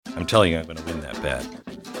I'm telling you, I'm going to win that bet.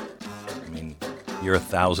 I mean, you're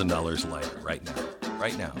 $1,000 lighter right now.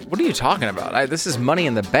 Right now. What are you talking about? This is money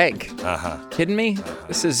in the bank. Kidding me?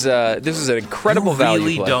 This is an incredible value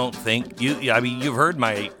play. You really don't think you've heard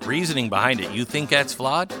my reasoning behind it. You think that's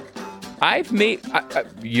flawed?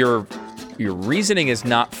 Your reasoning is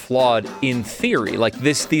not flawed in theory. Like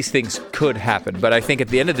these things could happen, but I think at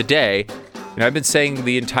the end of the day, I've been saying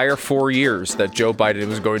the entire 4 years that Joe Biden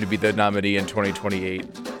was going to be the nominee in 2028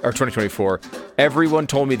 or 2024. Everyone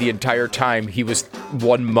told me the entire time he was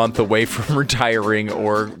 1 month away from retiring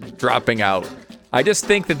or dropping out. I just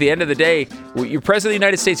think that at the end of the day, you're president of the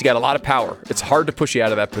United States, you got a lot of power. It's hard to push you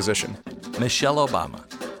out of that position. Michelle Obama.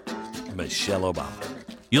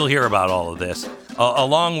 You'll hear about all of this,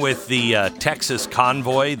 along with the Texas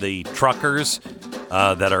convoy, the truckers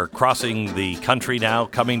that are crossing the country now,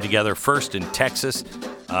 coming together first in Texas.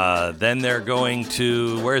 Then they're going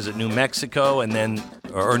to, New Mexico, and then,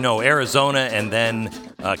 Arizona, and then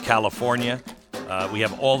California. We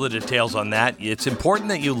have all the details on that. It's important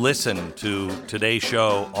that you listen to today's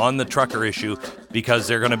show on the trucker issue because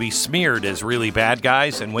they're going to be smeared as really bad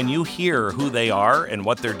guys. And when you hear who they are and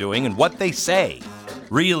what they're doing and what they say,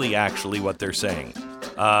 really actually what they're saying,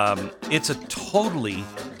 it's a totally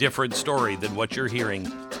different story than what you're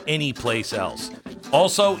hearing anyplace else.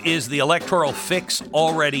 Also, is the electoral fix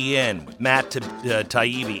already in with Matt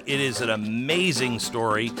Taibbi? It is an amazing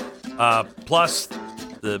story. Plus,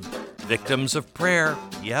 the victims of prayer.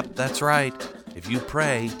 Yep, that's right. If you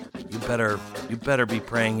pray, you better be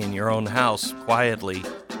praying in your own house quietly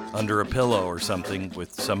under a pillow or something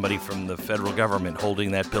with somebody from the federal government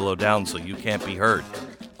holding that pillow down so you can't be heard.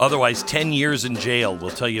 Otherwise, 10 years in jail. We'll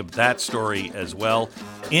tell you that story as well.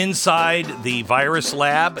 Inside the virus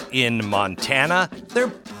lab in Montana,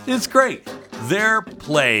 it's great. They're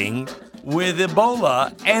playing with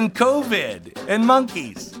Ebola and COVID and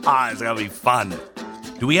monkeys. It's going to be fun.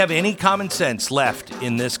 Do we have any common sense left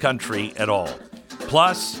in this country at all?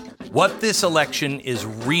 Plus, what this election is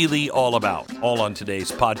really all about, all on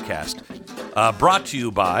today's podcast. Brought to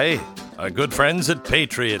you by our good friends at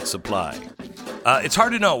Patriot Supply. It's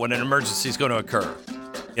hard to know when an emergency is going to occur,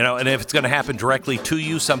 and if it's going to happen directly to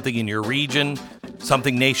you, something in your region,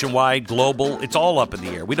 something nationwide, global, it's all up in the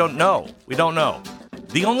air. We don't know.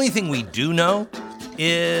 The only thing we do know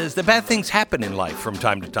is that bad things happen in life from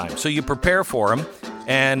time to time. So you prepare for them,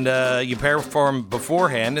 and you prepare for them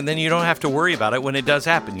beforehand, and then you don't have to worry about it when it does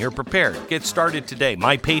happen. You're prepared. Get started today.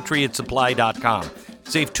 MyPatriotSupply.com.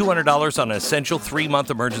 Save $200 on an essential 3-month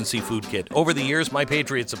emergency food kit. Over the years, My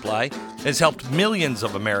Patriot Supply has helped millions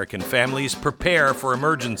of American families prepare for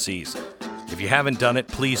emergencies. If you haven't done it,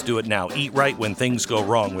 please do it now. Eat right when things go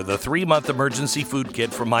wrong with a 3-month emergency food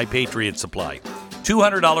kit from My Patriot Supply.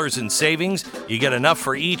 $200 in savings. You get enough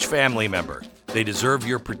for each family member. They deserve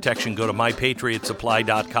your protection. Go to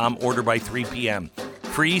MyPatriotSupply.com. Order by 3 p.m.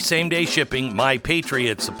 Free same-day shipping.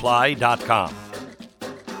 MyPatriotSupply.com.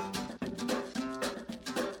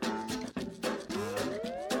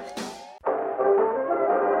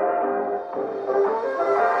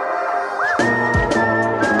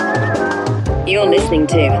 You're listening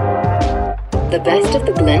to the best of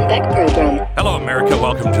the Glenn Beck program. Hello, America.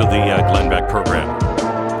 Welcome to the Glenn Beck program.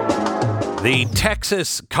 The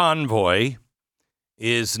Texas convoy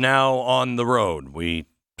is now on the road. We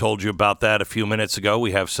told you about that a few minutes ago.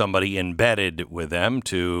 We have somebody embedded with them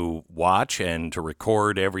to watch and to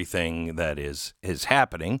record everything that is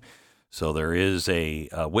happening. So there is a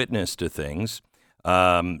witness to things.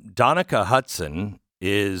 Donica Hudson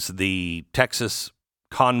is the Texas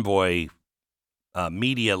convoy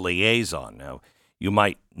media liaison. Now, you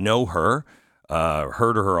might know her,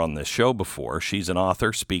 heard of her on this show before. She's an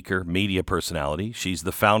author, speaker, media personality. She's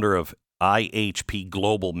the founder of IHP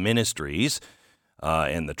Global Ministries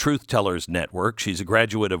and the Truth Tellers Network. She's a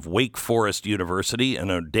graduate of Wake Forest University,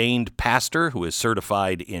 an ordained pastor who is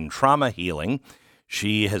certified in trauma healing.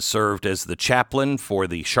 She has served as the chaplain for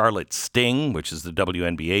the Charlotte Sting, which is the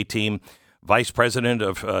WNBA team, vice president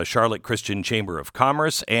of Charlotte Christian Chamber of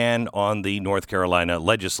Commerce, and on the North Carolina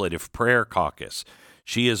Legislative Prayer Caucus.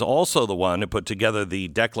 She is also the one who put together the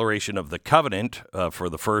Declaration of the Covenant for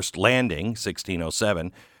the first landing,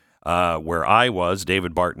 1607, where I was,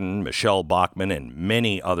 David Barton, Michelle Bachmann, and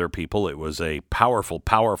many other people. It was a powerful,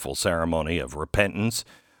 powerful ceremony of repentance,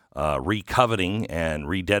 recoveting and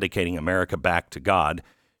rededicating America back to God.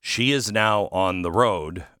 She is now on the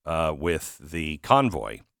road with the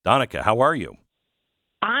convoy. Donica, how are you?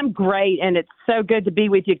 I'm great, and it's so good to be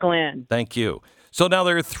with you, Glenn. Thank you. So now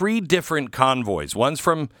there are 3 different convoys. One's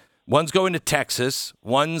going to Texas,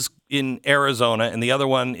 one's in Arizona, and the other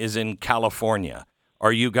one is in California.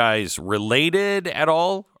 Are you guys related at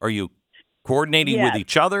all? Are you coordinating with Yes.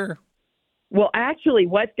 each other? Well, actually,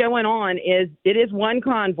 what's going on is it is one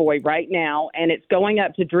convoy right now, and it's going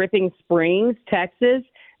up to Dripping Springs, Texas.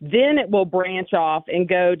 Then it will branch off and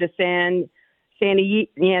go to San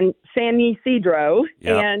Ysidro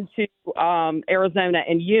Yep. and to Arizona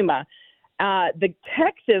and Yuma. The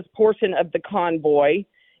Texas portion of the convoy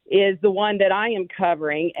is the one that I am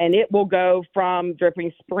covering, and it will go from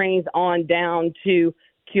Dripping Springs on down to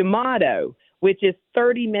Quemado, which is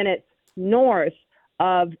 30 minutes north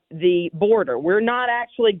of the border. We're not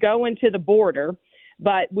actually going to the border,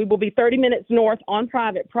 but we will be 30 minutes north on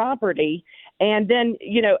private property. And then,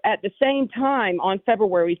 at the same time on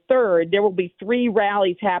February 3rd, there will be 3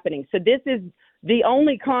 rallies happening. So this is the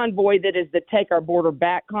only convoy that is the Take Our Border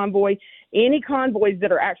Back convoy. Any convoys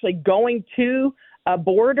that are actually going to a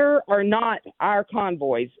border are not our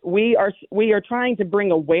convoys. We are trying to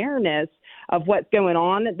bring awareness of what's going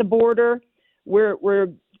on at the border. We're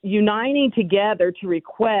uniting together to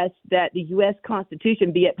request that the U.S.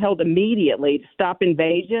 Constitution be upheld immediately to stop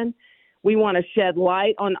invasion. We want to shed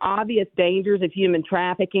light on obvious dangers of human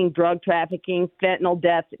trafficking, drug trafficking, fentanyl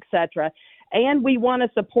deaths, etc. And we want to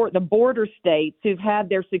support the border states who've had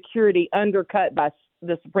their security undercut by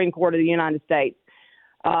the Supreme Court of the United States.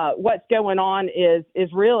 What's going on is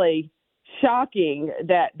really shocking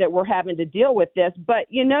that we're having to deal with this. But,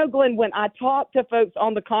 Glenn, when I talked to folks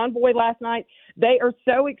on the convoy last night, they are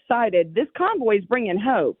so excited. This convoy is bringing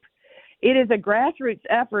hope. It is a grassroots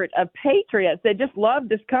effort of patriots that just love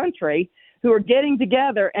this country who are getting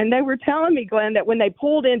together. And they were telling me, Glenn, that when they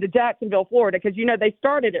pulled into Jacksonville, Florida, because, they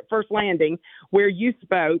started at First Landing where you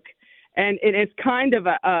spoke, and it's kind of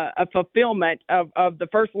a fulfillment of the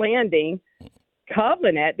First Landing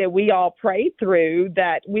covenant that we all prayed through,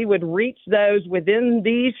 that we would reach those within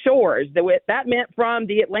these shores. That meant from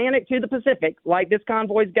the Atlantic to the Pacific, like this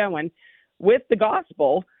convoy is going, with the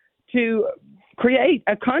gospel to create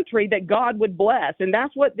a country that God would bless. And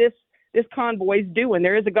that's what this convoy is doing.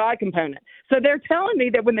 There is a God component. So they're telling me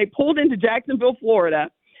that when they pulled into Jacksonville,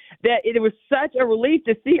 Florida, that it was such a relief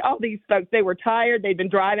to see all these folks. They were tired. They'd been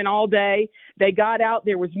driving all day. They got out.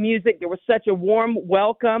 There was music. There was such a warm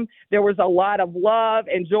welcome. There was a lot of love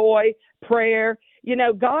and joy, prayer.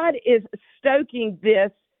 God is stoking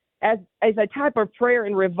this as a type of prayer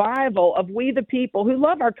and revival of we the people who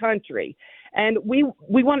love our country. And we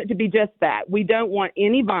want it to be just that. We don't want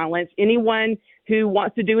any violence. Anyone who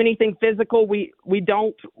wants to do anything physical, we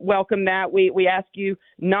don't welcome that. We ask you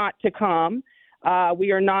not to come.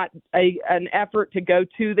 We are not an effort to go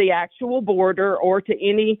to the actual border or to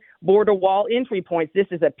any border wall entry points. This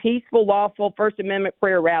is a peaceful, lawful First Amendment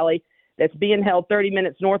prayer rally that's being held 30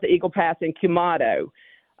 minutes north of Eagle Pass in Quemado.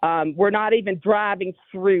 We're not even driving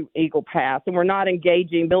through Eagle Pass, and we're not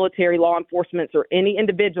engaging military, law enforcement, or any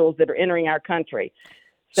individuals that are entering our country.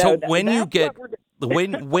 So when you get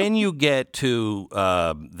to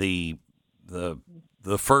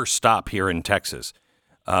the first stop here in Texas,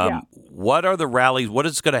 what are the rallies? What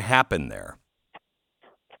is going to happen there?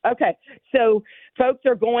 Okay, so folks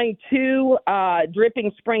are going to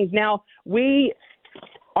Dripping Springs. Now, we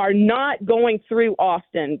are not going through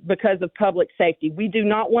Austin because of public safety. We do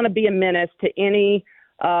not want to be a menace to any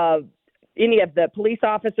of the police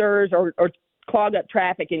officers or clog up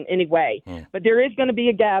traffic in any way. But there is going to be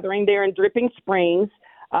a gathering there in Dripping Springs.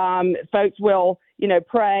 Folks will,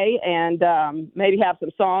 pray and maybe have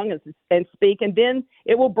some song and speak. And then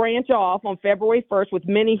it will branch off on February 1st with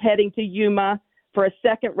many heading to Yuma for a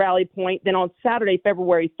second rally point. Then on Saturday,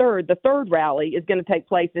 February 3rd, the third rally is going to take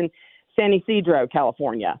place in San Ysidro,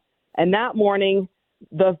 California. And that morning,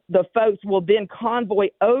 the folks will then convoy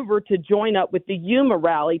over to join up with the Yuma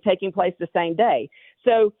rally taking place the same day.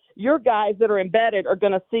 So your guys that are embedded are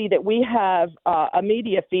going to see that we have a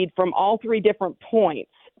media feed from all 3 different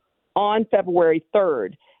points on February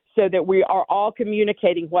 3rd so that we are all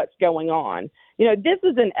communicating what's going on. This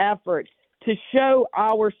is an effort to show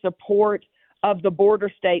our support of the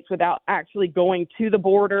border states without actually going to the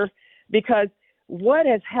border, because what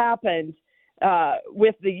has happened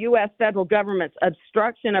with the U.S. federal government's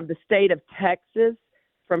obstruction of the state of Texas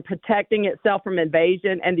from protecting itself from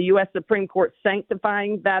invasion and the U.S. Supreme Court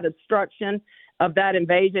sanctifying that obstruction of that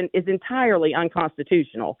invasion is entirely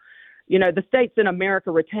unconstitutional. The states in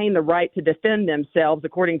America retain the right to defend themselves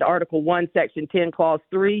according to Article 1, Section 10, Clause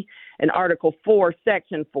 3, and Article 4,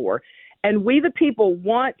 Section 4. And we the people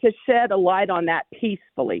want to shed a light on that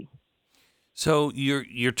peacefully. So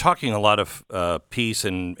you're talking a lot of peace,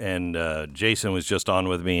 and Jason was just on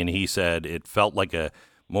with me, and he said it felt like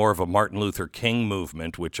more of a Martin Luther King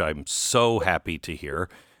movement, which I'm so happy to hear,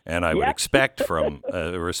 and I would expect from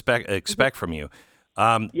you.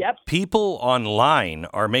 Yep. People online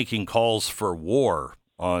are making calls for war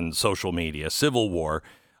on social media, civil war.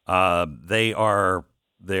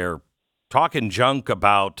 They're talking junk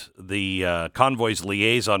about the convoy's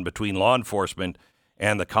liaison between law enforcement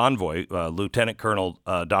and the convoy, Lieutenant Colonel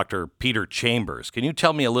Dr. Peter Chambers. Can you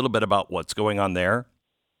tell me a little bit about what's going on there?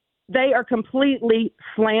 They are completely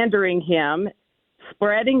slandering him,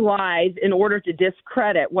 spreading lies in order to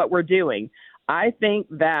discredit what we're doing. I think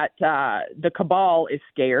that the cabal is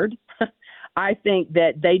scared. I think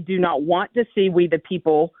that they do not want to see we the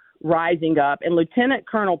people rising up. And Lieutenant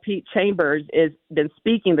Colonel Pete Chambers has been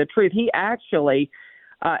speaking the truth. He actually,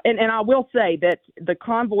 and I will say that the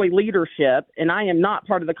convoy leadership, and I am not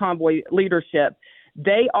part of the convoy leadership,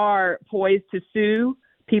 they are poised to sue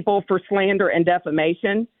people for slander and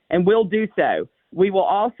defamation, and will do so. We will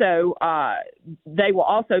also, they will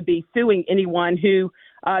also be suing anyone who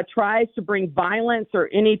tries to bring violence or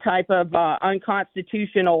any type of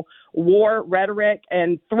unconstitutional war rhetoric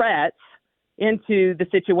and threats into the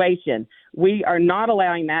situation. We are not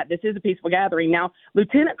allowing that. This is a peaceful gathering. Now,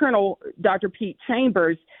 Lieutenant Colonel Dr. Pete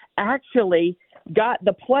Chambers actually got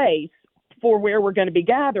the place for where we're going to be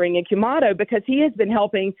gathering in Cumato because he has been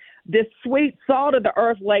helping this sweet salt of the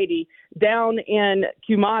earth lady down in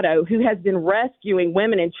Cumato who has been rescuing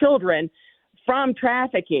women and children from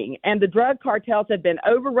trafficking. And the drug cartels have been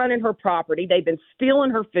overrunning her property. They've been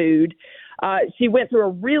stealing her food. She went through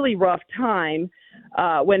a really rough time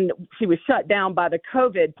when she was shut down by the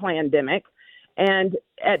COVID pandemic. And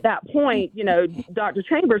at that point, Dr.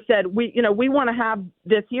 Chambers said, we want to have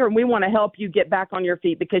this here and we want to help you get back on your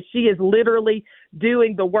feet because she is literally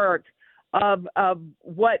doing the work of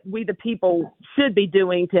what we, the people, should be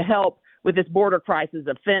doing to help with this border crisis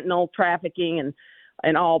of fentanyl trafficking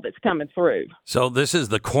and all that's coming through. So this is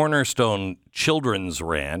the Cornerstone Children's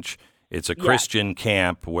Ranch. It's a Christian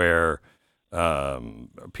camp where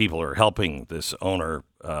people are helping this owner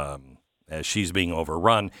as she's being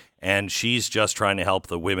overrun, and she's just trying to help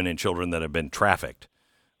the women and children that have been trafficked.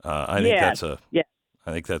 I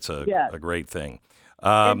think that's a great thing.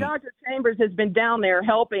 And Dr. Chambers has been down there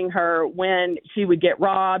helping her when she would get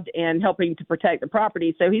robbed and helping to protect the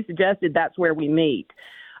property. So he suggested that's where we meet.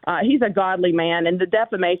 He's a godly man, and the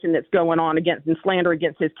defamation that's going on against and slander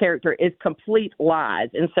against his character is complete lies.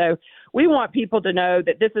 And so we want people to know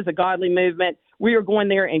that this is a godly movement. We are going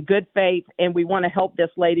there in good faith, and we want to help this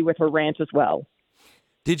lady with her ranch as well.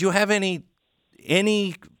 Did you have any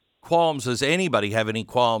qualms? Does anybody have any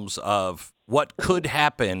qualms of what could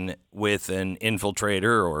happen with an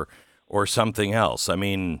infiltrator or something else? I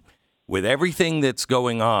mean, with everything that's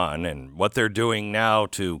going on and what they're doing now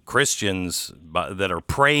to Christians that are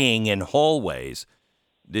praying in hallways,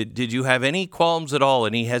 did you have any qualms at all,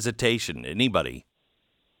 any hesitation, anybody,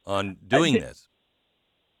 on doing this?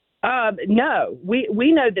 No.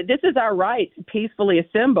 We know that this is our right to peacefully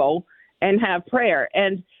assemble and have prayer.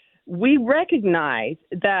 And we recognize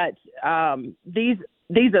that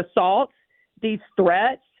these assaults, these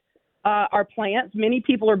threats, are plants. Many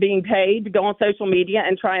people are being paid to go on social media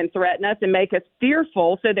and try and threaten us and make us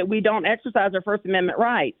fearful so that we don't exercise our First Amendment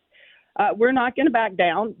rights. We're not going to back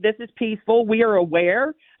down. This is peaceful. We are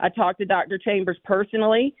aware. I talked to Dr. Chambers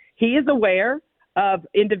personally. He is aware of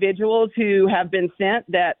individuals who have been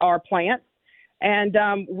sent that are plants, and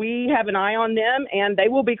we have an eye on them, and they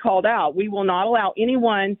will be called out. We will not allow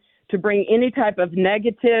anyone to bring any type of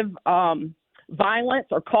negative violence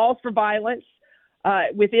or calls for violence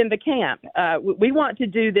within the camp. We want to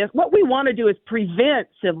do this. What we want to do is prevent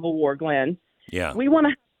civil war, Glenn. Yeah. We want to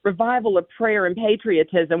have a revival of prayer and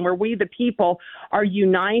patriotism where we, the people, are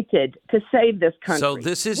united to save this country. So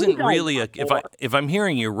this isn't really if I'm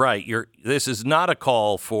hearing you right, this is not a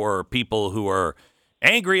call for people who are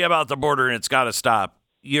angry about the border and it's got to stop.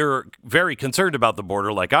 You're very concerned about the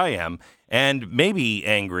border, like I am, and maybe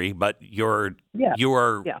angry, but you are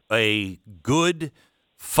a good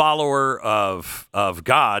follower of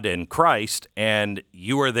God and Christ, and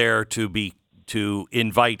you are there to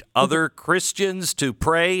invite other Christians to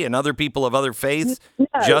pray and other people of other faiths. No,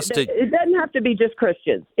 it doesn't have to be just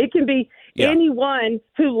Christians. It can be anyone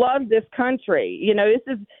who loves this country.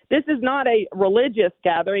 This is not a religious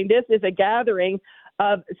gathering. This is a gathering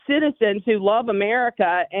of citizens who love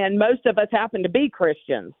America, and most of us happen to be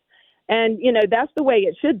Christians. And, that's the way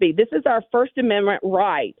it should be. This is our First Amendment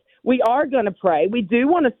right. We are going to pray. We do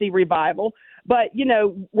want to see revival, but,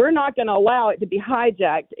 we're not going to allow it to be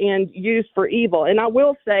hijacked and used for evil. And I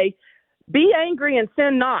will say, be angry and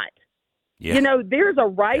sin not. Yeah. You know, there's a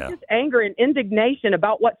righteous anger and indignation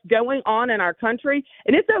about what's going on in our country,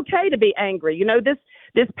 and it's okay to be angry. You know, this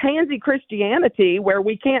pansy Christianity where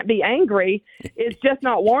we can't be angry is just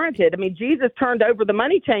not warranted. I mean, Jesus turned over the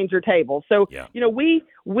money changer table. So, you know, we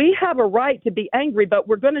have a right to be angry, but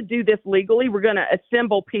we're going to do this legally. We're going to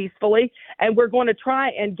assemble peacefully, and we're going to try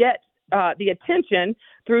and get the attention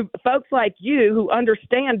through folks like you who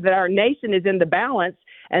understand that our nation is in the balance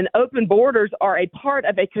and open borders are a part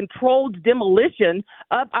of a controlled demolition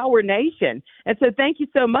of our nation. And so thank you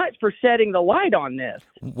so much for shedding the light on this.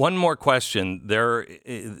 One more question.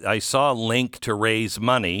 I saw a link to raise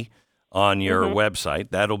money on your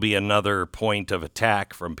website. That'll be another point of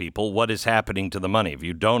attack from people. What is happening to the money? If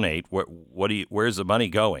you donate, where's the money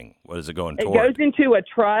going? What is it going toward? It goes into a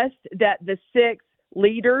trust that the 6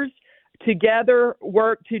 leaders together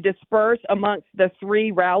work to disperse amongst the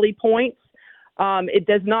 3 rally points. It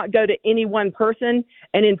does not go to any one person.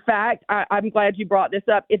 And in fact, I'm glad you brought this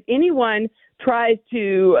up. If anyone tries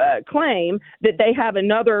to claim that they have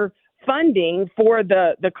another funding for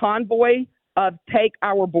the convoy of Take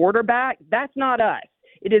Our Border Back, that's not us.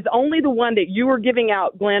 It is only the one that you are giving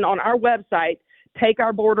out, Glenn, on our website,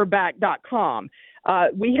 takeourborderback.com.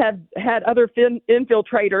 We have had other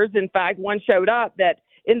infiltrators. In fact, one showed up that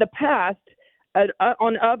in the past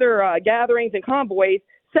on other gatherings and convoys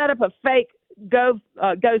set up a fake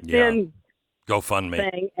GoFundMe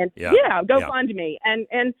thing, and GoFundMe,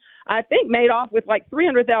 and I think made off with like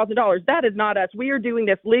 $300,000. That is not us. We are doing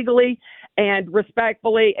this legally and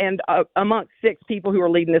respectfully, and amongst 6 people who are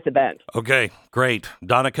leading this event. Okay, great,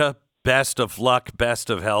 Donica. Best of luck,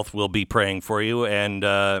 best of health. We'll be praying for you and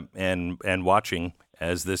watching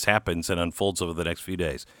as this happens and unfolds over the next few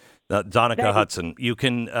days. Donica Hudson, you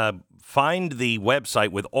can find the website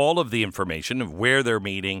with all of the information of where they're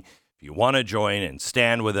meeting. If you want to join and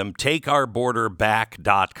stand with them,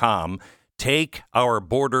 takeourborderback.com,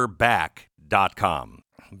 takeourborderback.com.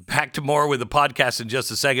 Back to more with the podcast in just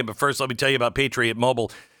a second, but first let me tell you about Patriot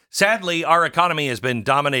Mobile. Sadly, our economy has been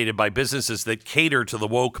dominated by businesses that cater to the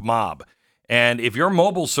woke mob. And if your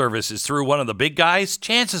mobile service is through one of the big guys,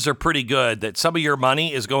 chances are pretty good that some of your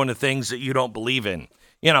money is going to things that you don't believe in,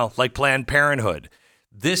 you know, like Planned Parenthood.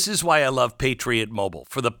 This is why I love Patriot Mobile.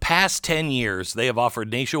 For the past 10 years, they have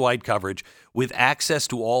offered nationwide coverage with access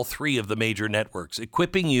to all 3 of the major networks,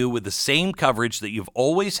 equipping you with the same coverage that you've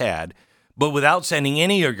always had, but without sending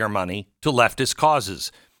any of your money to leftist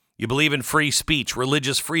causes. You believe in free speech,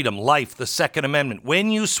 religious freedom, life, the Second Amendment.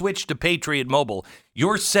 When you switch to Patriot Mobile,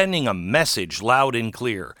 you're sending a message loud and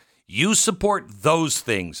clear. You support those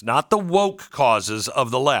things, not the woke causes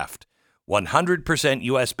of the left. 100%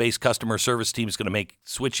 U.S.-based customer service team is going to make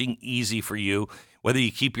switching easy for you. Whether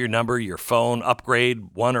you keep your number, your phone,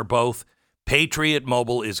 upgrade, one or both, Patriot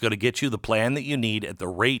Mobile is going to get you the plan that you need at the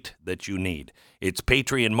rate that you need. It's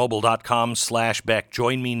patriotmobile.com/Beck.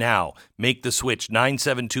 Join me now. Make the switch.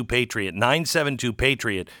 972-PATRIOT,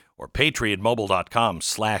 972-PATRIOT, or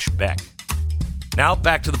patriotmobile.com/Beck. Now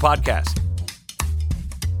back to the podcast.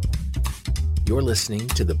 You're listening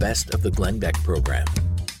to the best of the Glenn Beck program.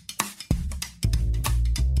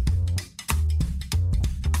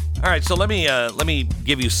 All right, so let me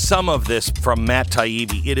give you some of this from Matt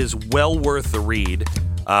Taibbi. It is well worth the read.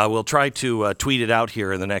 We'll try to tweet it out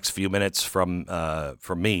here in the next few minutes from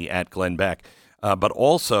me at Glenn Beck. But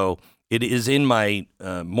also, it is in my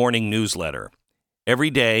morning newsletter.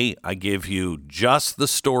 Every day, I give you just the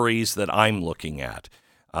stories that I'm looking at.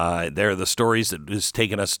 They're the stories that has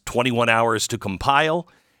taken us 21 hours to compile.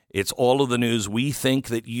 It's all of the news we think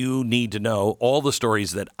that you need to know, all the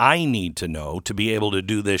stories that I need to know to be able to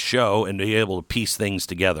do this show and be able to piece things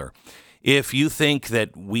together. If you think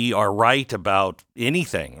that we are right about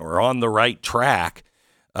anything or on the right track,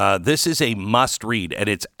 this is a must read, and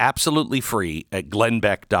it's absolutely free at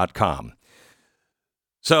glennbeck.com.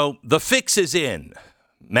 So the fix is in,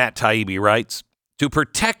 Matt Taibbi writes, to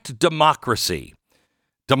protect democracy.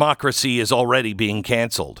 Democracy is already being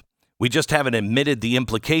canceled. We just haven't admitted the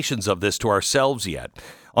implications of this to ourselves yet.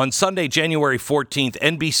 On Sunday, January 14th,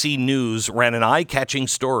 NBC News ran an eye-catching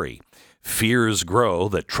story. Fears grow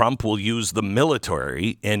that Trump will use the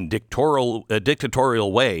military in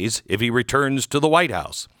dictatorial ways if he returns to the White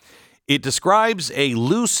House. It describes a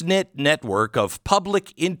loose-knit network of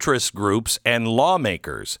public interest groups and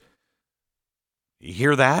lawmakers. You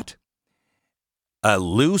hear that? A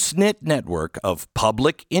loose-knit network of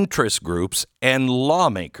public interest groups and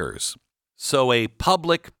lawmakers. So a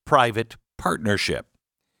public-private partnership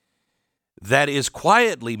that is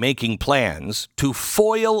quietly making plans to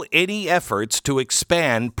foil any efforts to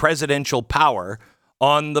expand presidential power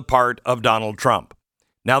on the part of Donald Trump.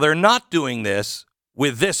 Now, they're not doing this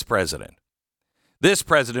with this president. This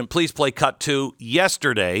president, please play cut 2,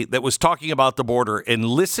 yesterday that was talking about the border, and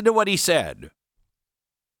listen to what he said.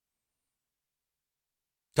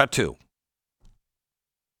 Cut 2.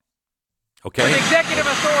 Okay. With executive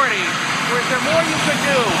authority, or is there more you could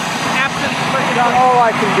do? Absent Not all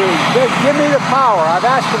I can do. Just give me the power. I've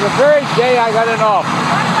asked for the very day I got in office.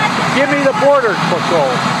 Give me the border patrol.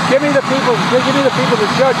 Give me the people. Give me the people,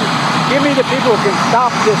 the judges. Give me the people who can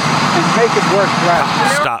stop this and make it work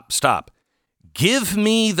right. Stop. Give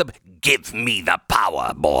me the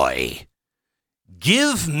power, boy.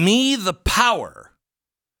 Give me the power.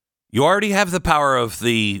 You already have the power of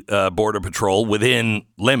the Border Patrol within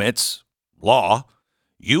limits, law.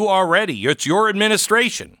 You are ready. It's your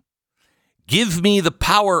administration. Give me the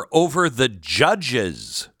power over the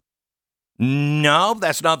judges. No,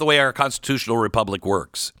 that's not the way our constitutional republic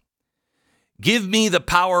works. Give me the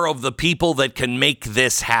power of the people that can make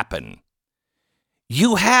this happen.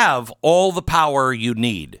 You have all the power you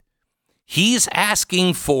need. He's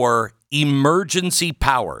asking for emergency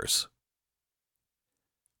powers.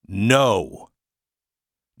 No.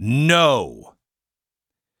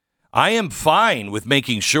 I am fine with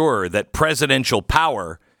making sure that presidential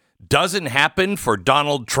power doesn't happen for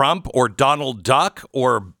Donald Trump or Donald Duck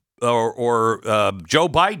or Joe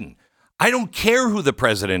Biden. I don't care who the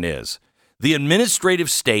president is. The administrative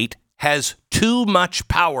state has too much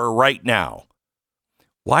power right now.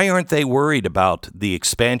 Why aren't they worried about the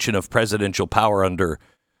expansion of presidential power under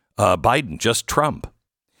Biden, just Trump?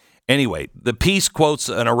 Anyway, the piece quotes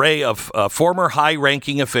an array of former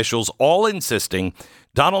high-ranking officials, all insisting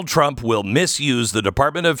Donald Trump will misuse the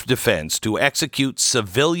Department of Defense to execute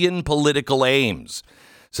civilian political aims.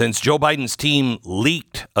 Since Joe Biden's team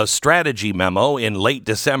leaked a strategy memo in late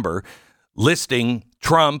December listing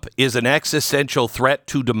Trump is an existential threat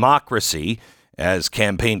to democracy, as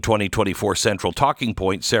Campaign 2024 central talking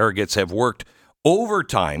point, surrogates have worked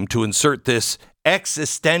overtime to insert this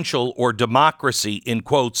existential or democracy in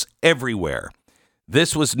quotes everywhere.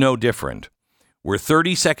 This was no different. We're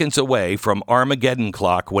 30 seconds away from Armageddon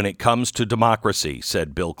clock when it comes to democracy,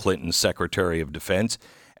 said Bill Clinton's Secretary of Defense,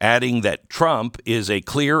 adding that Trump is a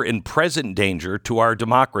clear and present danger to our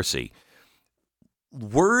democracy.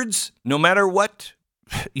 Words, no matter what,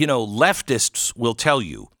 leftists will tell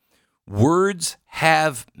you, words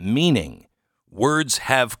have meaning. Words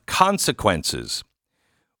have consequences.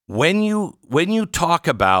 When you talk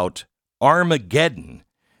about Armageddon,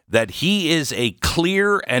 that he is a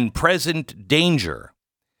clear and present danger,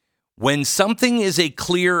 when something is a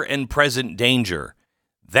clear and present danger,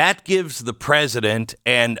 that gives the president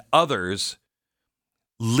and others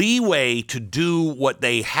leeway to do what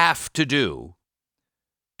they have to do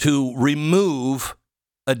to remove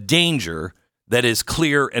a danger that is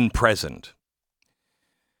clear and present.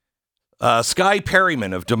 Sky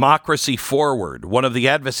Perryman of Democracy Forward, one of the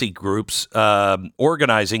advocacy groups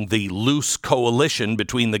organizing the loose coalition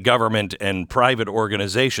between the government and private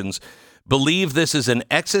organizations, believe this is an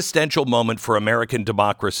existential moment for American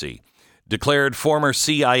democracy. Declared former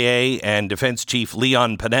CIA and Defense Chief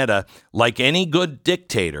Leon Panetta, like any good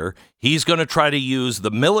dictator, he's going to try to use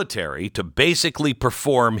the military to basically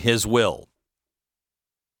perform his will.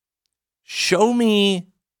 Show me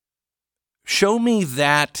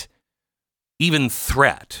that even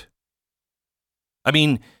threat. I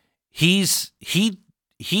mean, he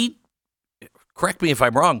correct me if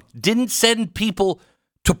I'm wrong, didn't send people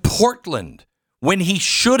to Portland when he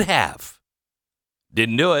should have.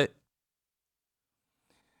 Didn't do it.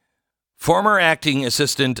 Former acting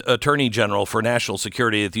assistant attorney general for national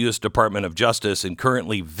security at the U.S. Department of Justice and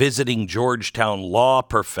currently visiting Georgetown law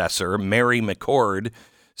professor Mary McCord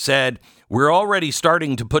said, "We're already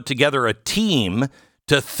starting to put together a team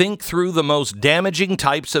to think through the most damaging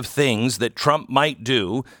types of things that Trump might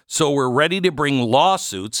do, so we're ready to bring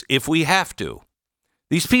lawsuits if we have to."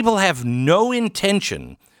 These people have no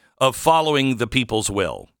intention of following the people's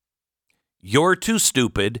will. You're too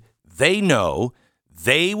stupid. They know.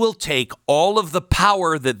 They will take all of the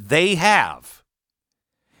power that they have,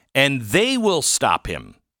 and they will stop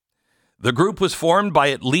him. The group was formed by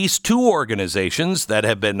at least two organizations that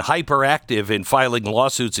have been hyperactive in filing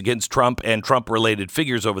lawsuits against Trump and Trump-related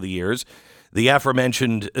figures over the years. The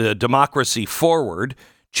aforementioned Democracy Forward,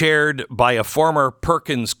 chaired by a former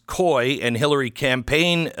Perkins Coie and Hillary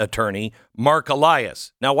campaign attorney, Mark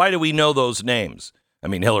Elias. Now, why do we know those names? I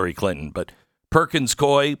mean, Hillary Clinton, but Perkins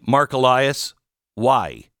Coie, Mark Elias,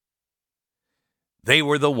 why? They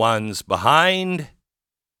were the ones behind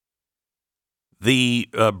the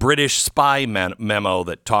British spy memo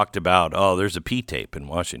that talked about, there's a P-tape in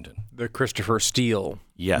Washington. The Christopher Steele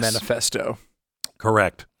manifesto.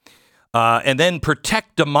 Correct. And then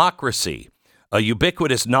Protect Democracy, a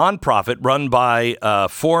ubiquitous nonprofit run by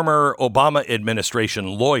former Obama administration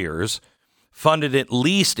lawyers, funded at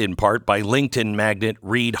least in part by LinkedIn magnate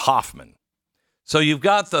Reid Hoffman. So you've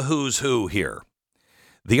got the who's who here.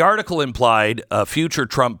 The article implied a future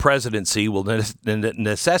Trump presidency will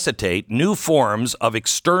necessitate new forms of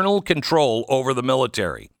external control over the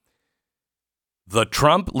military.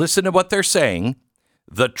 Listen to what they're saying.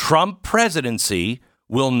 The Trump presidency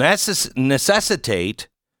will necessitate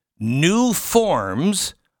new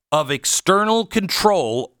forms of external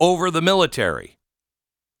control over the military.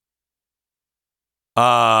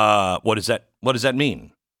 What does that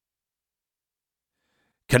mean?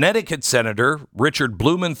 Connecticut Senator Richard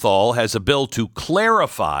Blumenthal has a bill to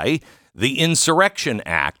clarify the Insurrection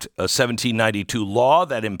Act, a 1792 law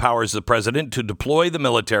that empowers the president to deploy the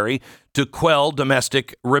military to quell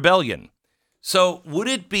domestic rebellion. So would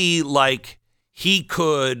it be like he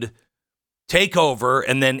could take over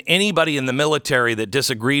and then anybody in the military that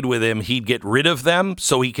disagreed with him, he'd get rid of them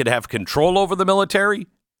so he could have control over the military?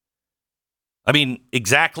 I mean,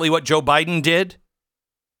 exactly what Joe Biden did?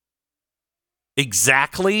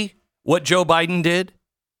 Exactly what Joe Biden did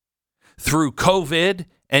through COVID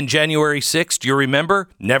and January 6th. Do you remember?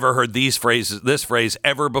 Never heard this phrase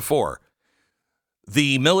ever before.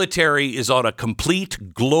 The military is on a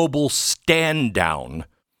complete global stand down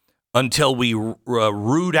until we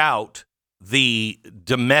root out the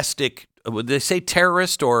domestic, would they say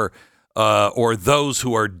terrorist or those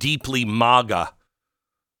who are deeply MAGA?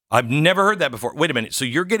 I've never heard that before. Wait a minute. So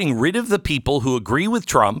you're getting rid of the people who agree with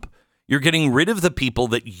Trump. You're getting rid of the people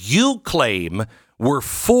that you claim were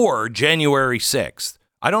for January 6th.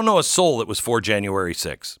 I don't know a soul that was for January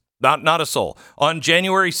 6th. Not a soul. On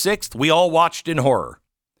January 6th, we all watched in horror.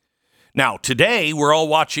 Now, today, we're all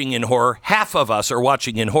watching in horror. Half of us are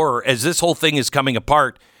watching in horror as this whole thing is coming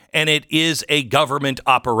apart, and it is a government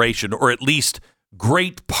operation, or at least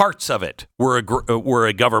great parts of it were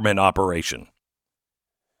a government operation.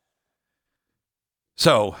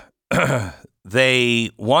 So they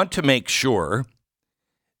want to make sure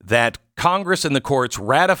that Congress and the courts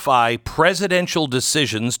ratify presidential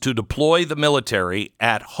decisions to deploy the military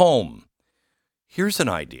at home. Here's an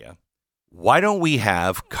idea. Why don't we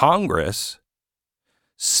have Congress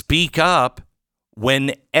speak up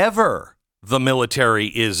whenever the military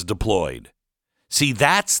is deployed? See,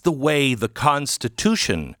 that's the way the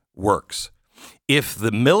Constitution works. If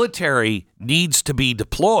the military needs to be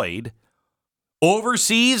deployed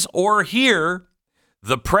overseas or here,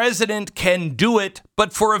 the president can do it,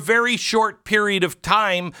 but for a very short period of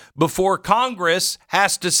time before Congress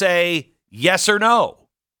has to say yes or no.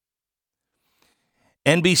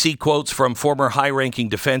 NBC quotes from former high-ranking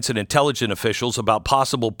defense and intelligence officials about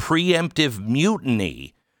possible preemptive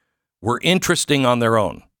mutiny were interesting on their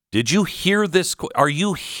own. Did you hear this? Are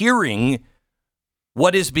you hearing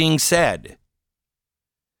what is being said?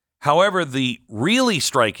 However, the really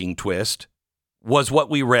striking twist was what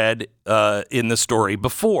we read in the story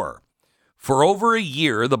before. For over a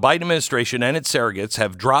year, the Biden administration and its surrogates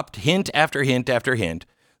have dropped hint after hint after hint.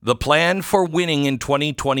 The plan for winning in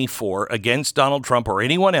 2024 against Donald Trump or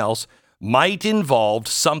anyone else might involve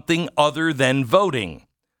something other than voting.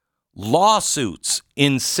 Lawsuits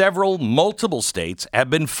in multiple states have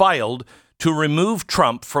been filed to remove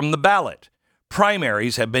Trump from the ballot.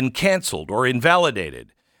 Primaries have been canceled or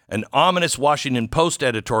invalidated. An ominous Washington Post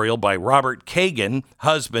editorial by Robert Kagan,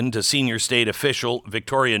 husband to senior state official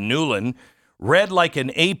Victoria Nuland, read like an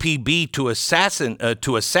APB to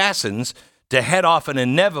assassins to head off an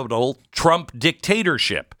inevitable Trump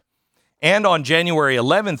dictatorship. And on January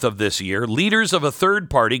 11th of this year, leaders of a third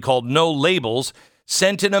party called No Labels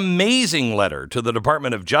sent an amazing letter to the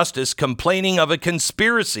Department of Justice complaining of a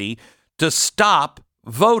conspiracy to stop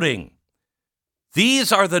voting.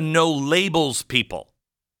 These are the No Labels people.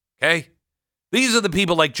 Okay? These are the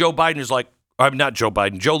people like Joe Biden who's like, I'm not Joe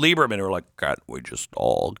Biden, Joe Lieberman, who are like, can't we just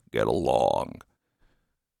all get along?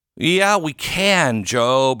 Yeah, we can,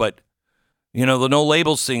 Joe, but, you know, the No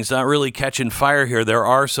Labels thing's not really catching fire here. There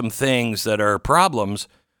are some things that are problems.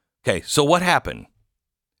 Okay, so what happened?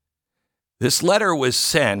 This letter was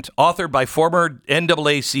sent, authored by former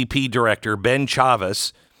NAACP director Ben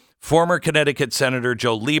Chavez, former Connecticut Senator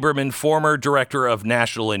Joe Lieberman, former director of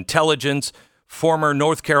national intelligence, former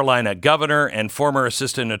North Carolina governor, and former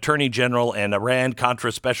assistant attorney general and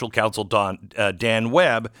Iran-Contra special counsel Dan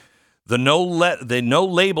Webb. The No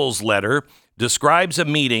Labels letter describes a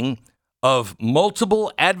meeting of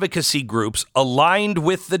multiple advocacy groups aligned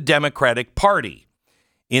with the Democratic Party.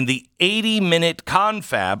 In the 80-minute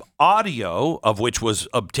confab, audio of which was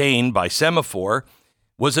obtained by Semaphore,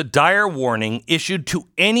 was a dire warning issued to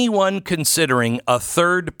anyone considering a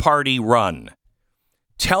third-party run.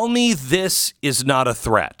 Tell me this is not a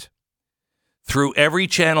threat. Through every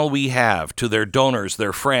channel we have, to their donors,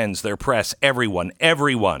 their friends, their press,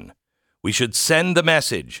 everyone, we should send the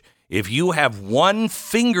message. If you have one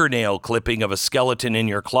fingernail clipping of a skeleton in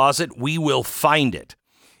your closet, we will find it.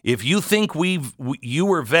 If you think you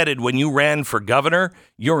were vetted when you ran for governor,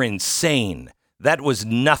 you're insane. That was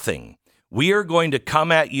nothing. We are going to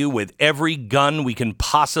come at you with every gun we can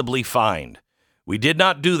possibly find. We did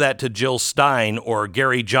not do that to Jill Stein or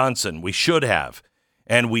Gary Johnson. We should have.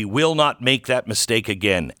 And we will not make that mistake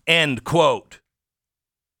again. End quote.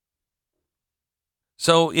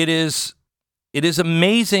 So it is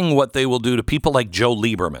amazing what they will do to people like Joe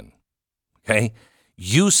Lieberman. Okay?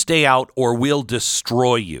 You stay out or we'll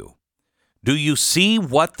destroy you. Do you see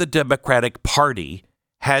what the Democratic Party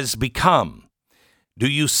has become? Do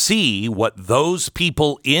you see what those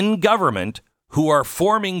people in government who are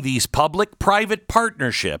forming these public-private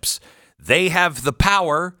partnerships, they have the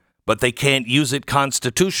power, but they can't use it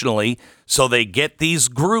constitutionally, so they get these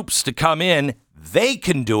groups to come in. They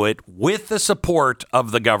can do it with the support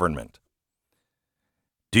of the government.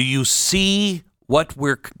 Do you see what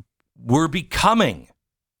we're becoming?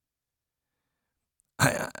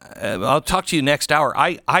 I'll talk to you next hour.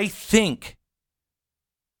 I think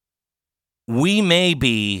we may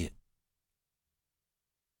be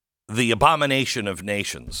the abomination of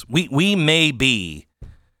nations. We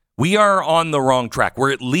are on the wrong track.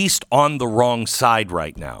 We're at least on the wrong side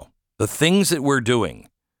right now. The things that we're doing.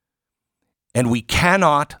 And we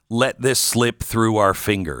cannot let this slip through our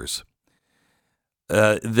fingers.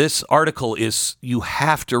 This article you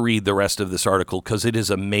have to read the rest of this article because it is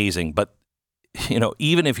amazing. But,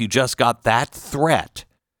 even if you just got that threat,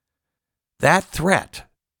 that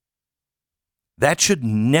should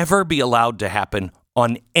never be allowed to happen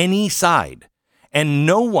on any side. And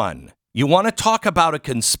no one, you want to talk about a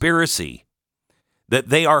conspiracy, that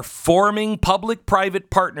they are forming public-private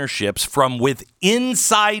partnerships from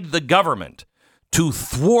inside the government to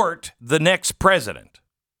thwart the next president.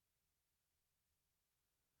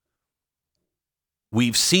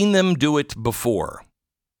 We've seen them do it before.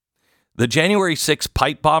 The January 6th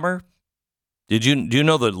pipe bomber, do you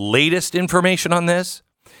know the latest information on this?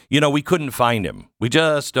 We couldn't find him. We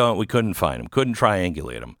couldn't find him. Couldn't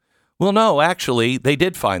triangulate him. Well, no, actually, they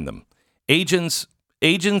did find them. Agents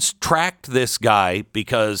tracked this guy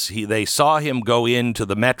because they saw him go into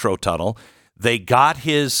the metro tunnel. They got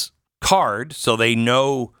his card, so they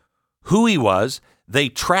know who he was. They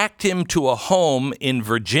tracked him to a home in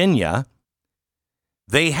Virginia.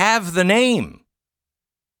 They have the name.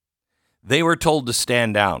 They were told to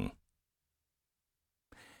stand down.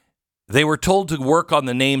 They were told to work on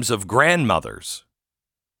the names of grandmothers.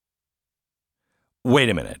 Wait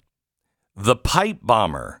a minute. The pipe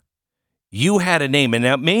bomber, you had a name, and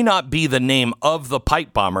it may not be the name of the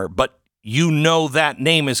pipe bomber, but that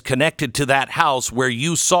name is connected to that house where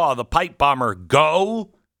you saw the pipe bomber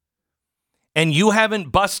go, and you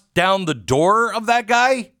haven't bust down the door of that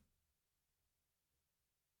guy?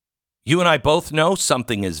 You and I both know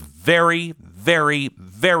something is very, very,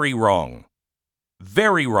 very wrong.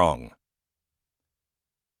 Very wrong.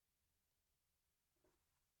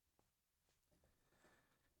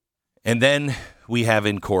 And then we have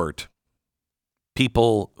in court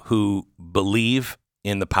people who believe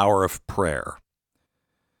in the power of prayer.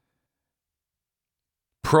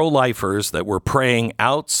 Pro-lifers that were praying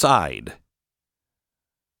outside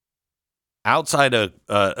an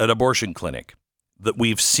abortion clinic. That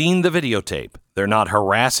we've seen the videotape. They're not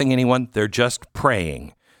harassing anyone. They're just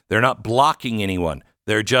praying. They're not blocking anyone.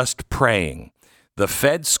 They're just praying. The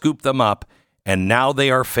Fed scooped them up, and now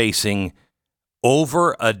they are facing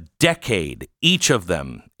over a decade, each of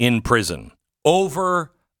them in prison.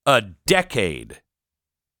 Over a decade.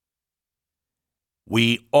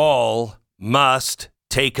 We all must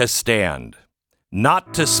take a stand.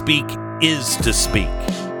 Not to speak is to speak.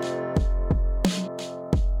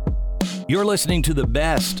 You're listening to the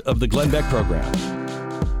best of the Glenn Beck program.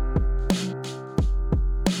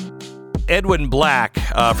 Edwin Black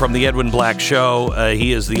from the Edwin Black Show.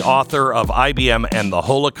 He is the author of IBM and the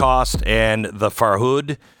Holocaust and the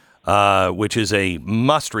Farhud, which is a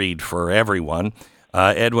must-read for everyone.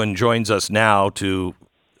 Edwin joins us now to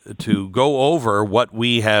go over what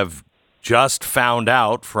we have just found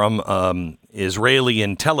out from Israeli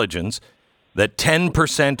intelligence, that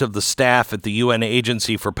 10% of the staff at the UN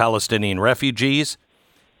Agency for Palestinian Refugees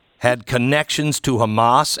had connections to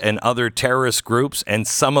Hamas and other terrorist groups, and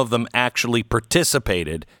some of them actually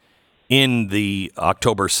participated in the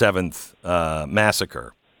October 7th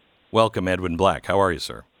massacre. Welcome, Edwin Black. How are you,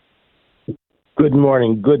 sir? Good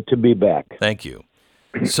morning. Good to be back. Thank you.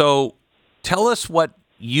 So tell us what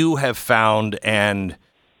you have found and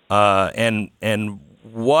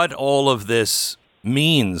what all of this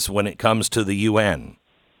means when it comes to the UN.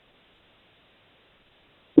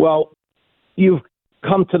 Well, you've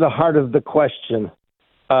come to the heart of the question.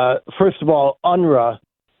 First of all, UNRWA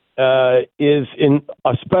is in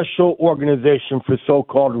a special organization for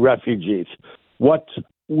so-called refugees. What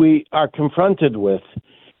we are confronted with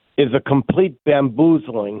is a complete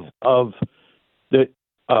bamboozling of the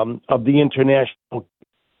international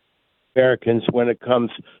Americans when it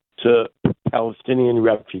comes to Palestinian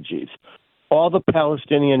refugees. All the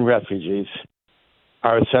Palestinian refugees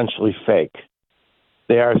are essentially fake.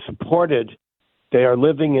 They are supported. They are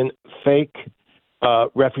living in fake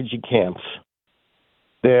refugee camps.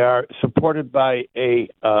 They are supported by a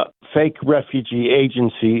fake refugee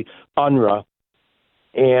agency, UNRWA,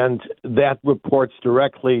 and that reports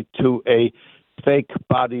directly to a fake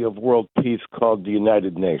body of world peace called the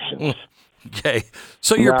United Nations. Okay,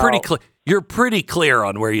 so you're pretty clear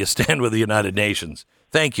on where you stand with the United Nations.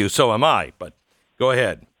 Thank you. So am I. But go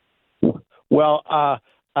ahead. Well,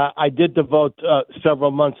 I did devote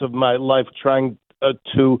several months of my life trying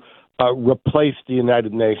to replace the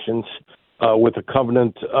United Nations with a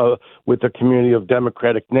covenant with a community of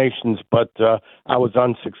democratic nations, but I was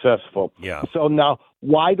unsuccessful. Yeah. So now,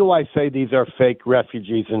 why do I say these are fake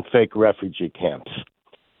refugees and fake refugee camps?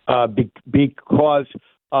 Because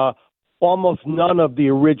almost none of the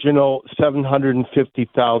original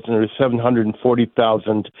 750,000 or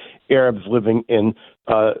 740,000 Arabs living in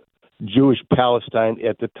Jewish Palestine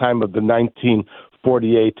at the time of the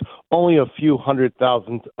 1948, only a few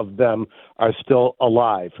 100,000 of them are still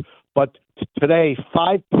alive. But today,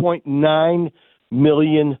 5.9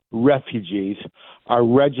 million refugees are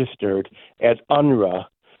registered at UNRWA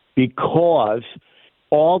because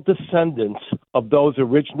all descendants of those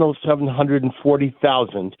original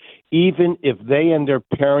 740,000, even if they and their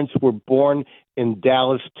parents were born in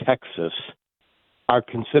Dallas, Texas, are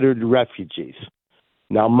considered refugees.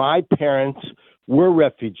 Now, my parents were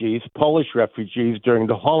refugees, Polish refugees, during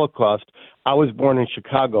the Holocaust. I was born in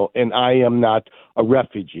Chicago, and I am not a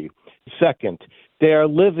refugee. Second, they are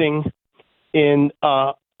living in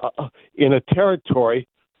a territory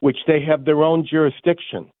which they have their own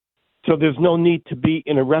jurisdiction. So there's no need to be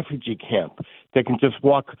in a refugee camp. They can just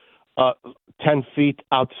walk 10 feet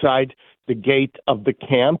outside the gate of the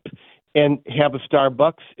camp and have a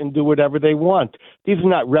Starbucks and do whatever they want. These are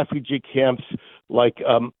not refugee camps like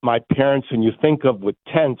my parents and you think of with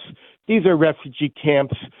tents. These are refugee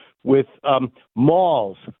camps with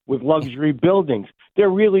malls, with luxury buildings. They're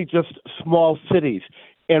really just small cities.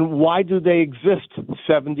 And why do they exist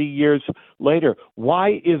 70 years later?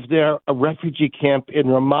 Why is there a refugee camp in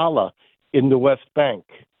Ramallah in the West Bank?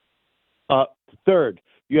 Third,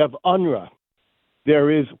 you have UNRWA. There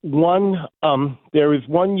is one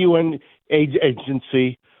UN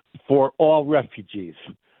agency for all refugees.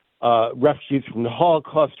 Refugees from the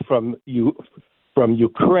Holocaust, from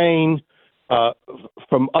Ukraine,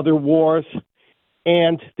 from other wars,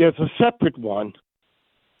 and there's a separate one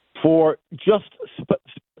for just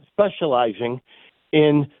specializing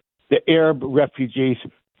in the Arab refugees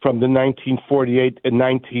from the 1948 and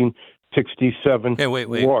 1967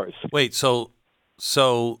 wars. Wait, so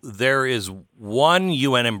there is one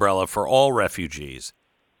UN umbrella for all refugees,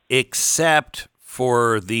 except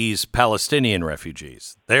for these Palestinian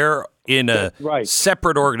refugees. They're in a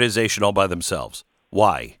separate organization all by themselves.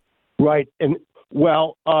 Why? Right, and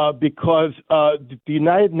because the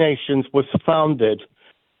United Nations was founded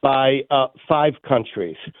by 5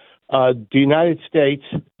 countries, the United States,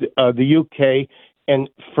 the UK, and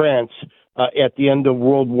France at the end of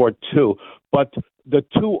World War II. But the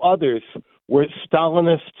 2 others were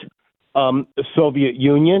Stalinist Soviet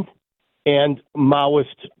Union and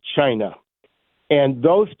Maoist China. And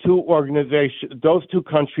those 2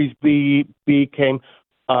 countries became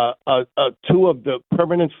 2 of the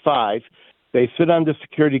permanent 5. They sit on the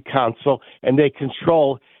Security Council, and they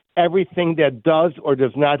control everything that does or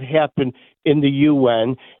does not happen in the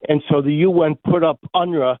UN. And so the UN put up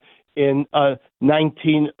UNRWA in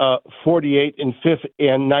 1948 and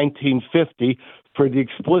 1950 for the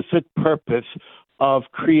explicit purpose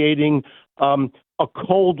of creating a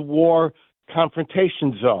Cold War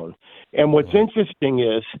confrontation zone. And what's interesting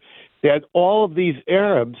is that all of these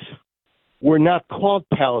Arabs were not called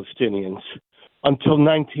Palestinians until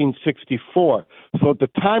 1964. So at the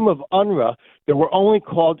time of UNRWA, they were only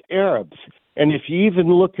called Arabs. And if you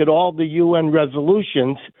even look at all the UN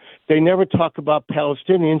resolutions, they never talk about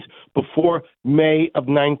Palestinians before May of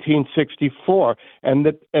 1964. And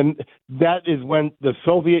that is when the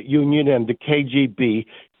Soviet Union and the KGB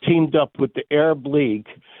teamed up with the Arab League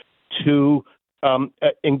to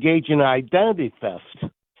engage in identity theft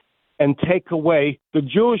and take away the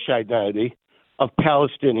Jewish identity of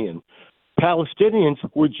Palestinians. Palestinians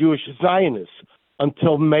were Jewish Zionists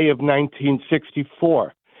until May of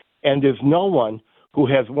 1964. And there's no one who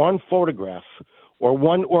has one photograph or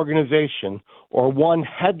one organization or one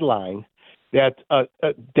headline that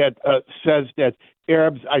says that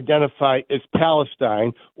Arabs identify as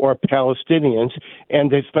Palestine or Palestinians,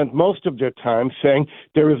 and they spent most of their time saying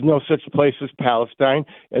there is no such place as Palestine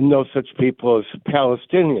and no such people as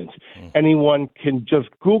Palestinians. Anyone can just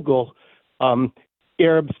Google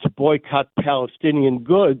Arabs to boycott Palestinian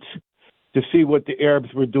goods to see what the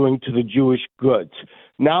Arabs were doing to the Jewish goods.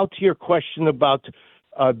 Now to your question about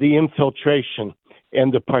the infiltration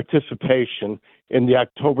and the participation in the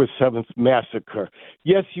October 7th massacre.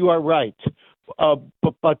 Yes, you are right,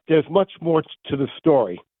 but there's much more to the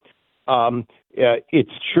story.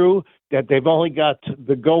 It's true that they've only got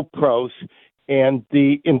the GoPros and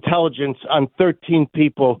the intelligence on 13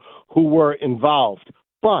 people who were involved,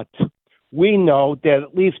 but we know that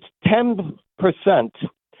at least 10%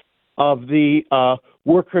 of the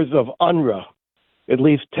workers of UNRWA, at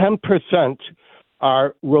least 10%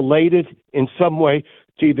 are related in some way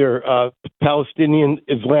to either Palestinian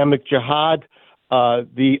Islamic Jihad,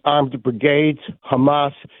 the armed brigades,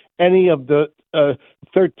 Hamas, any of the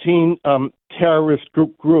 13 terrorist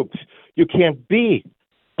groups. You can't be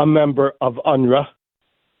a member of UNRWA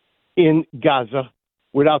in Gaza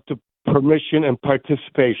without the permission and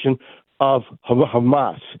participation of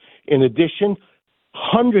Hamas. In addition,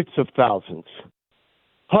 hundreds of thousands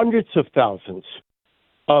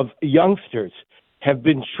of youngsters have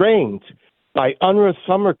been trained by UNRWA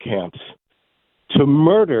summer camps to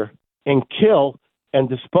murder and kill and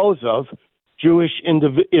dispose of Jewish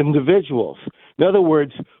individuals. In other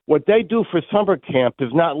words, what they do for summer camp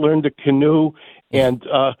is not learn to canoe and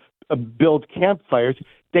build campfires.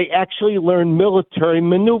 They actually learn military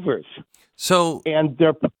maneuvers. So, and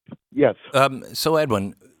they're yes. So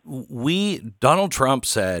Edwin, Donald Trump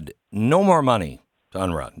said no more money to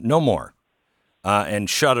UNRWA, no more, and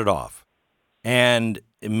shut it off. And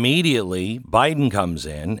immediately Biden comes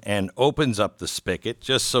in and opens up the spigot.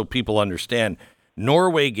 Just so people understand,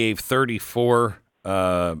 Norway gave 34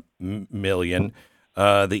 million,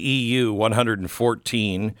 the EU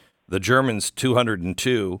 114, the Germans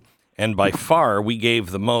 202, and by far we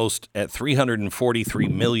gave the most at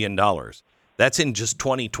 $343 million. That's in just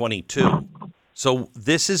 2022. So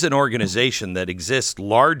this is an organization that exists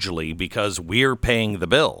largely because we're paying the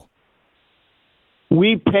bill.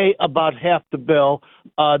 We pay about half the bill.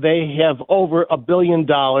 They have over $1 billion.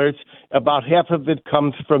 About half of it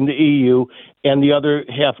comes from the EU, and the other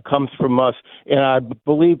half comes from us. And I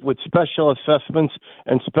believe with special assessments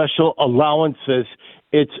and special allowances,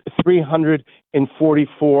 it's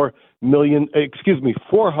 $443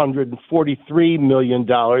 million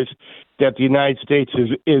that the United States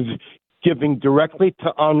is giving directly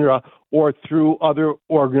to UNRWA or through other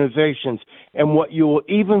organizations. And what you will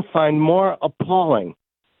even find more appalling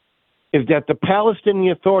is that the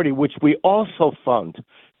Palestinian Authority, which we also fund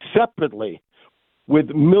separately with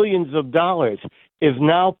millions of dollars, is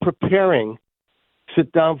now preparing,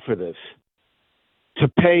 sit down for this, to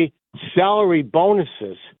pay salary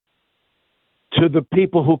bonuses to the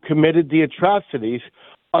people who committed the atrocities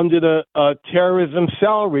under the terrorism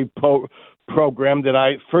salary program that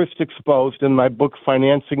I first exposed in my book,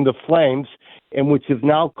 Financing the Flames, and which is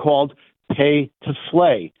now called Pay to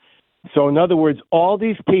Slay. So in other words, all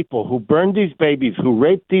these people who burned these babies, who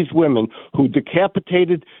raped these women, who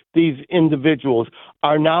decapitated these individuals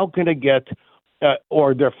are now going to get,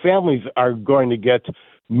 or their families are going to get,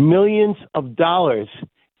 millions of dollars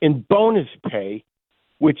in bonus pay,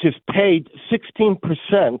 which is paid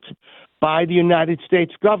 16% by the United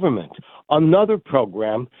States government. Another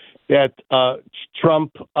program that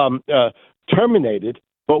Trump terminated,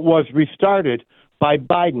 but was restarted by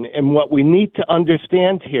Biden. And what we need to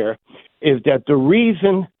understand here is that the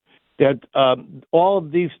reason that all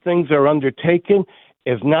of these things are undertaken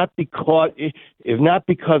is not because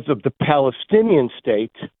of the Palestinian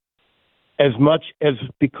state as much as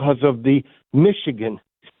because of the Michigan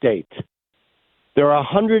state. There are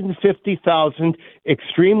 150,000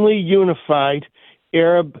 extremely unified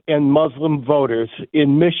Arab and Muslim voters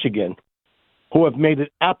in Michigan who have made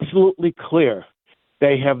it absolutely clear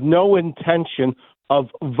they have no intention of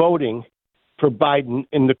voting for Biden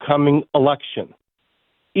in the coming election,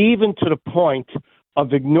 even to the point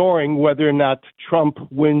of ignoring whether or not Trump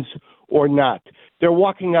wins or not. They're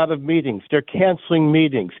walking out of meetings. They're canceling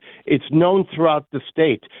meetings. It's known throughout the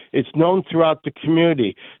state. It's known throughout the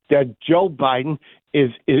community that Joe Biden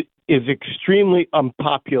is extremely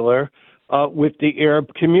unpopular with the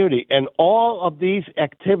Arab community. And all of these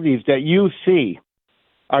activities that you see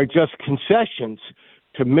are just concessions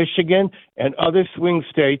to Michigan and other swing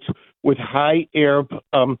states with high Arab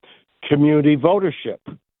community votership.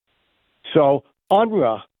 So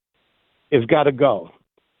UNRWA has got to go.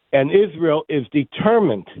 And Israel is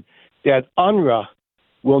determined that UNRWA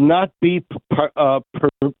will not be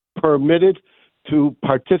permitted to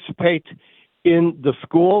participate in the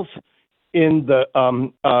schools, in the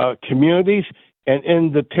communities, and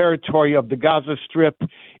in the territory of the Gaza Strip.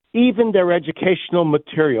 Even their educational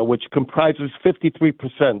material, which comprises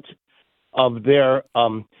 53% of their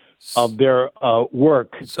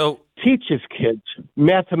work, teaches kids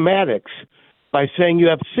mathematics by saying you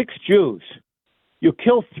have 6 Jews, you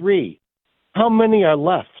kill 3. How many are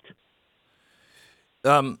left?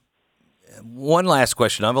 One last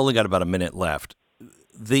question. I've only got about a minute left.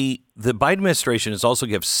 The Biden administration has also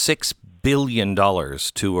given $6 billion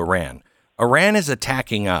to Iran. Iran is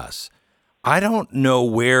attacking us. I don't know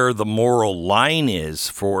where the moral line is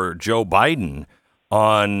for Joe Biden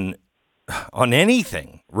on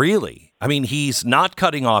anything, really. I mean, he's not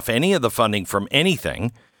cutting off any of the funding from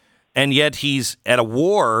anything, and yet he's at a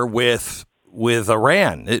war with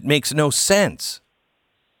Iran. It makes no sense.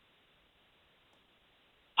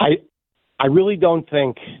 I really don't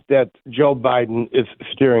think that Joe Biden is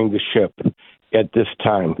steering the ship at this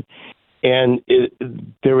time. And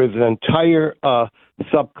there is an entire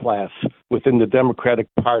subclass within the Democratic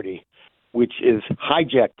Party which is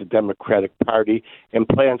hijacked the Democratic Party and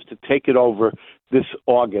plans to take it over this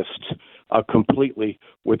August completely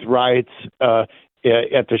with riots at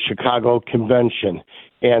the Chicago Convention.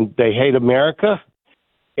 And they hate America,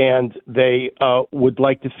 and they would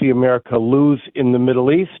like to see America lose in the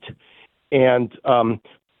Middle East. And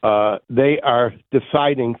they are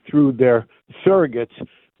deciding through their surrogates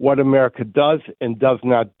what America does and does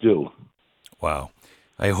not do. Wow.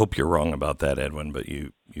 I hope you're wrong about that, Edwin, but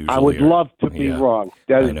you usually I would love to be wrong.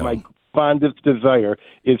 That is my fondest desire,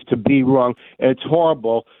 is to be wrong. And it's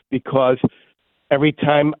horrible because every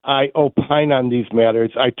time I opine on these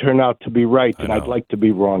matters, I turn out to be right, and I'd like to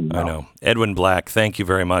be wrong now. I know. Edwin Black, thank you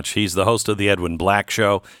very much. He's the host of The Edwin Black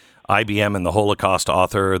Show, IBM and the Holocaust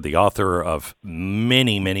author, the author of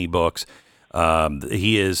many, many books.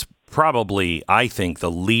 He is probably, I think,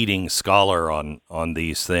 the leading scholar on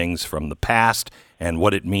these things from the past and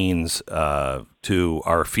what it means to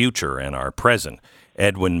our future and our present.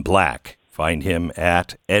 Edwin Black. Find him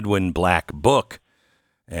at Edwin Black Book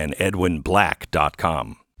and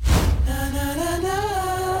edwinblack.com.